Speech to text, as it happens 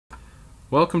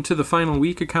Welcome to the final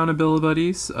week, Accountability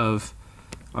Buddies, of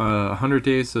 100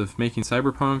 Days of Making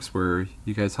Cyberpunks, where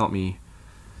you guys help me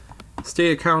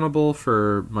stay accountable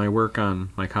for my work on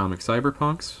my comic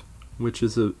Cyberpunks, which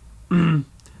is a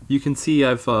you can see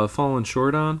I've fallen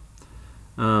short on.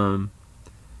 I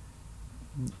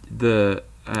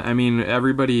mean,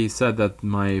 everybody said that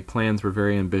my plans were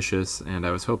very ambitious, and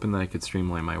I was hoping that I could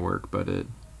streamline my work, but it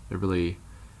really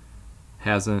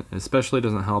hasn't. It especially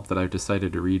doesn't help that I've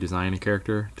decided to redesign a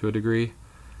character to a degree.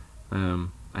 I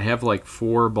have like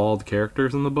 4 bald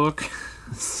characters in the book,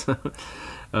 so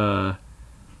I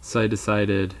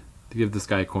decided to give this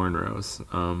guy cornrows.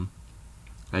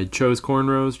 I chose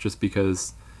cornrows just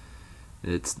because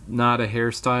it's not a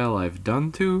hairstyle I've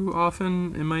done too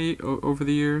often in my over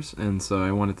the years, and so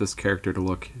I wanted this character to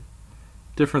look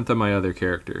different than my other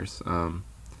characters.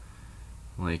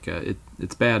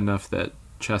 It's bad enough that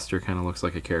Chester kind of looks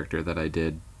like a character that I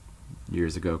did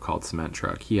years ago called Cement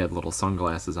Truck. He had little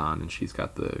sunglasses on, and she's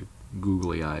got the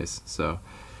googly eyes. So,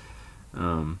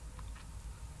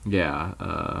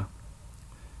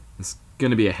 it's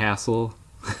gonna be a hassle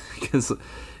because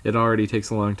it already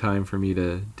takes a long time for me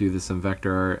to do this in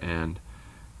vector art, and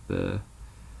the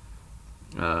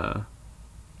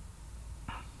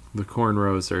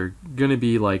cornrows are gonna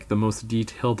be like the most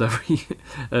detailed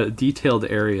detailed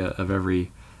area of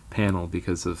every panel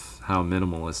because of how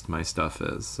minimalist my stuff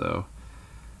is. So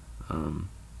and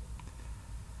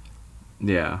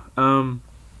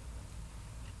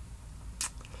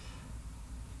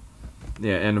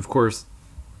of course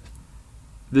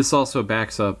this also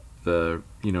backs up the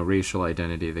racial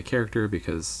identity of the character,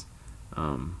 because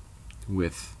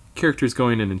with characters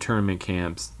going in internment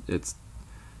camps, it's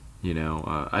I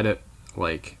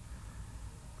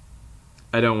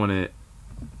don't want to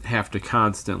have to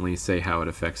constantly say how it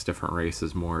affects different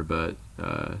races more, but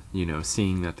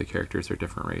seeing that the characters are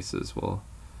different races will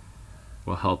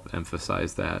help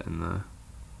emphasize that in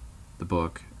the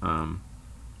book.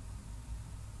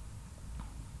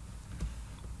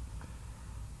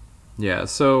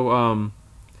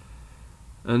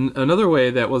 Another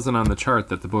way that wasn't on the chart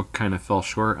that the book kind of fell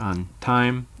short on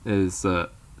time is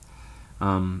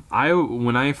when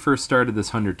I first started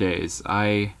this 100 Days,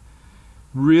 I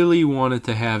really wanted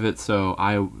to have it so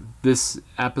this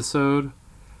episode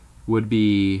would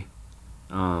be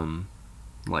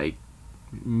like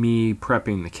me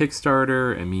prepping the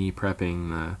Kickstarter and me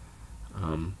prepping the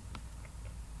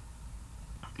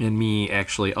and me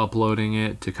actually uploading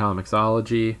it to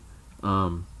Comixology,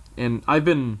 and I've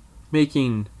been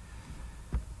making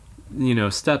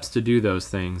steps to do those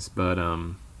things, but I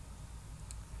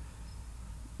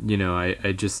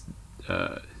just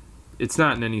it's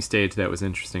not in any stage that was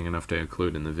interesting enough to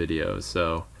include in the video.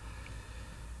 So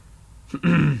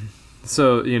that's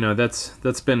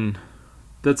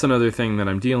another thing that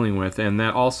I'm dealing with, and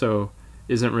that also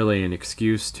isn't really an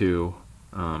excuse to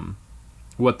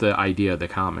what the idea of the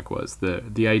comic was.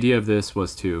 The idea of this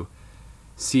was to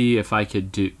see if I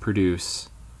could produce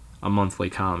a monthly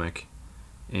comic,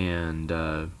 and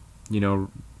the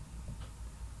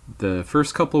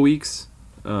first couple weeks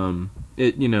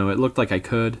it looked like I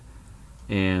could,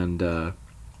 and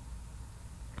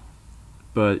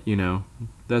but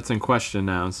that's in question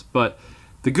now. But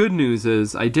the good news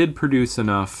is I did produce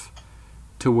enough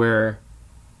to where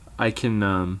I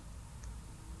can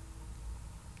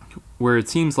where it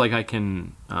seems like I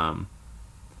can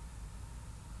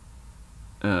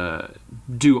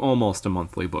do almost a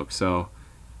monthly book. So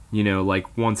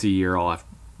like once a year I'll have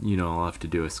to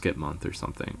do a skip month or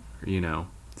something,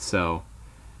 so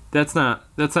that's not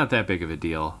that big of a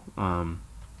deal.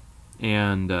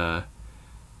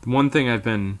 One thing I've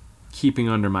been keeping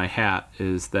under my hat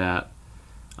is that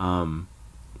I'm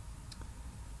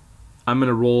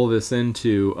gonna roll this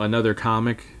into another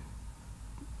comic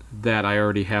that I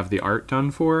already have the art done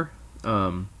for,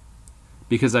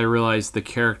 because I realized the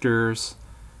characters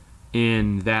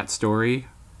in that story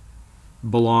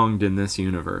belonged in this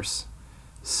universe.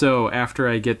 So after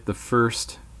I get the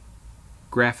first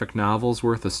graphic novel's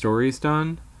worth of stories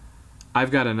done,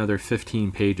 I've got another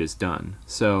 15 pages done.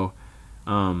 So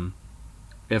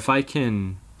if I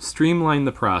can streamline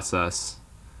the process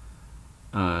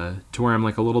to where I'm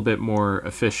like a little bit more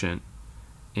efficient,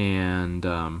 and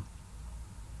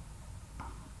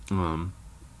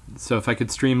so if I could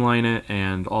streamline it,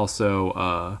 and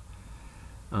also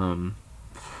what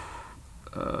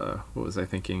was I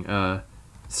thinking?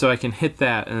 So I can hit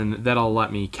that, and that'll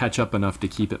let me catch up enough to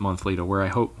keep it monthly to where I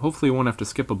hopefully won't have to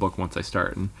skip a book once I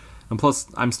start. And plus,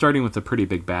 I'm starting with a pretty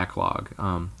big backlog.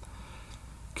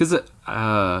 Because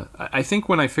I think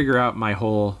when I figure out my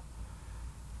whole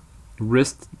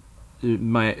wrist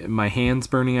my hands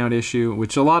burning out issue,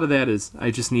 which a lot of that is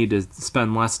I just need to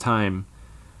spend less time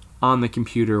on the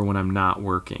computer when I'm not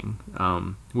working,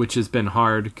 which has been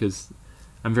hard because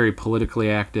I'm very politically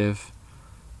active,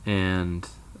 and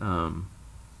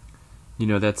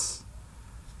that's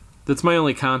my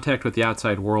only contact with the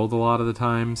outside world a lot of the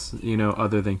times,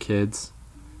 other than kids.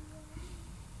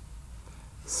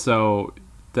 So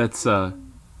that's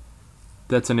an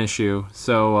issue.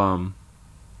 So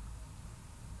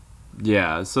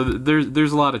yeah, so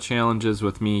there's a lot of challenges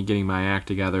with me getting my act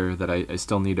together that I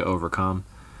still need to overcome.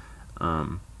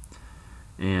 And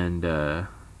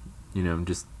I'm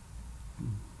just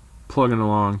plugging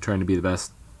along, trying to do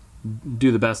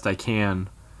the best I can,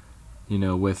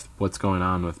 with what's going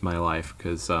on with my life.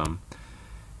 Because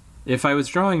if I was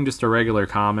drawing just a regular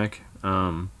comic,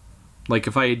 like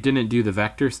if I didn't do the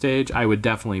vector stage, I would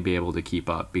definitely be able to keep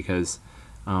up, because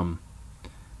the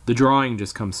drawing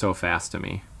just comes so fast to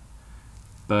me.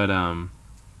 But I've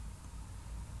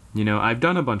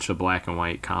done a bunch of black and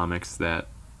white comics that,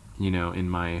 in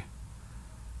my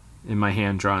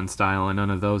hand drawn style, and none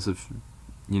of those have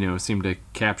seemed to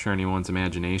capture anyone's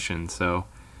imagination. So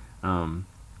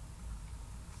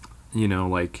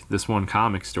like this one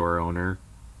comic store owner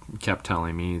kept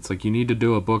telling me, it's like, you need to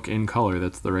do a book in color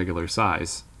that's the regular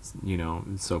size,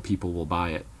 so people will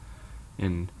buy it.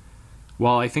 And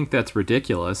while I think that's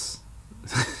ridiculous,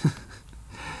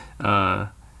 I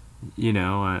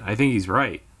think he's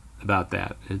right about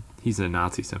that. He's a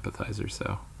Nazi sympathizer,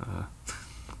 so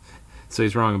so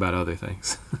he's wrong about other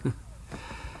things.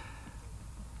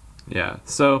 Yeah,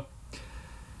 so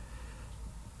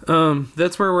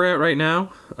that's where we're at right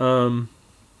now.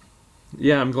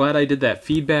 Yeah, I'm glad I did that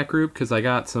feedback group, because I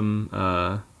got some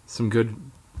good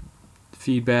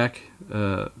feedback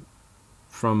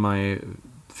from my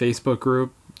Facebook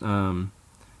group.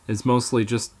 It's mostly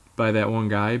just by that one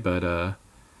guy, but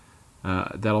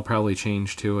that'll probably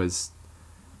change too as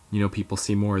people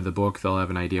see more of the book. They'll have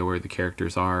an idea where the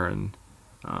characters are, and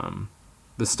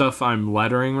the stuff I'm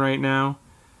lettering right now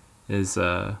is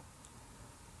oh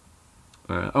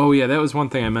yeah, that was one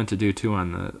thing I meant to do too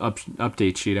on the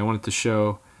update sheet. I wanted to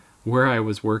show where I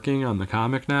was working on the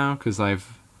comic now, because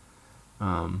I've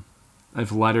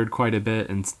lettered quite a bit,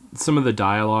 and some of the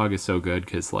dialogue is so good,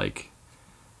 because like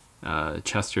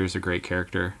Chester's a great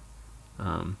character,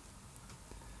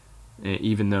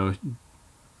 even though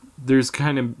there's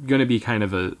kind of going to be kind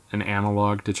of an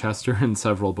analog to Chester in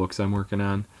several books I'm working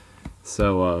on.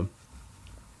 So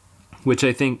which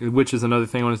is another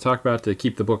thing I want to talk about to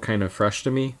keep the book kind of fresh to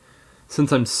me.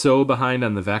 Since I'm so behind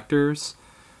on the vectors,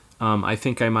 I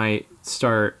think I might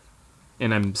start,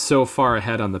 and I'm so far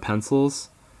ahead on the pencils,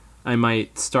 I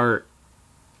might start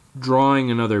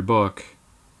drawing another book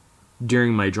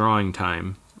during my drawing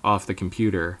time off the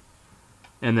computer,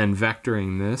 and then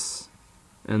vectoring this,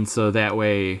 and so that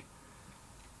way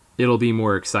it'll be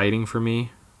more exciting for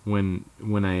me when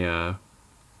I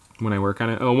work on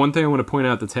it. Oh, one thing I want to point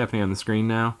out that's happening on the screen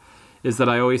now is that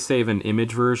I always save an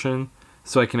image version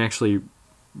so I can actually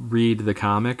read the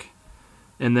comic,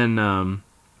 and then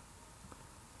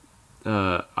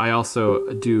I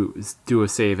also do a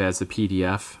save as a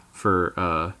PDF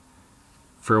for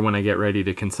when I get ready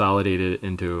to consolidate it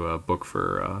into a book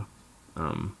for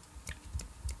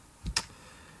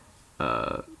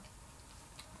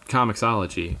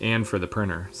Comixology and for the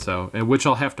printer. So, which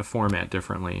I'll have to format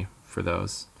differently for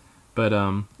those. But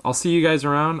I'll see you guys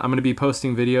around. I'm going to be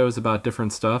posting videos about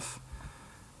different stuff.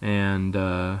 And,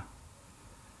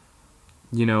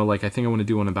 like I think I want to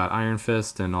do one about Iron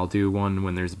Fist, and I'll do one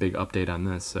when there's a big update on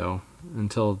this. So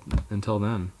until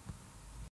then.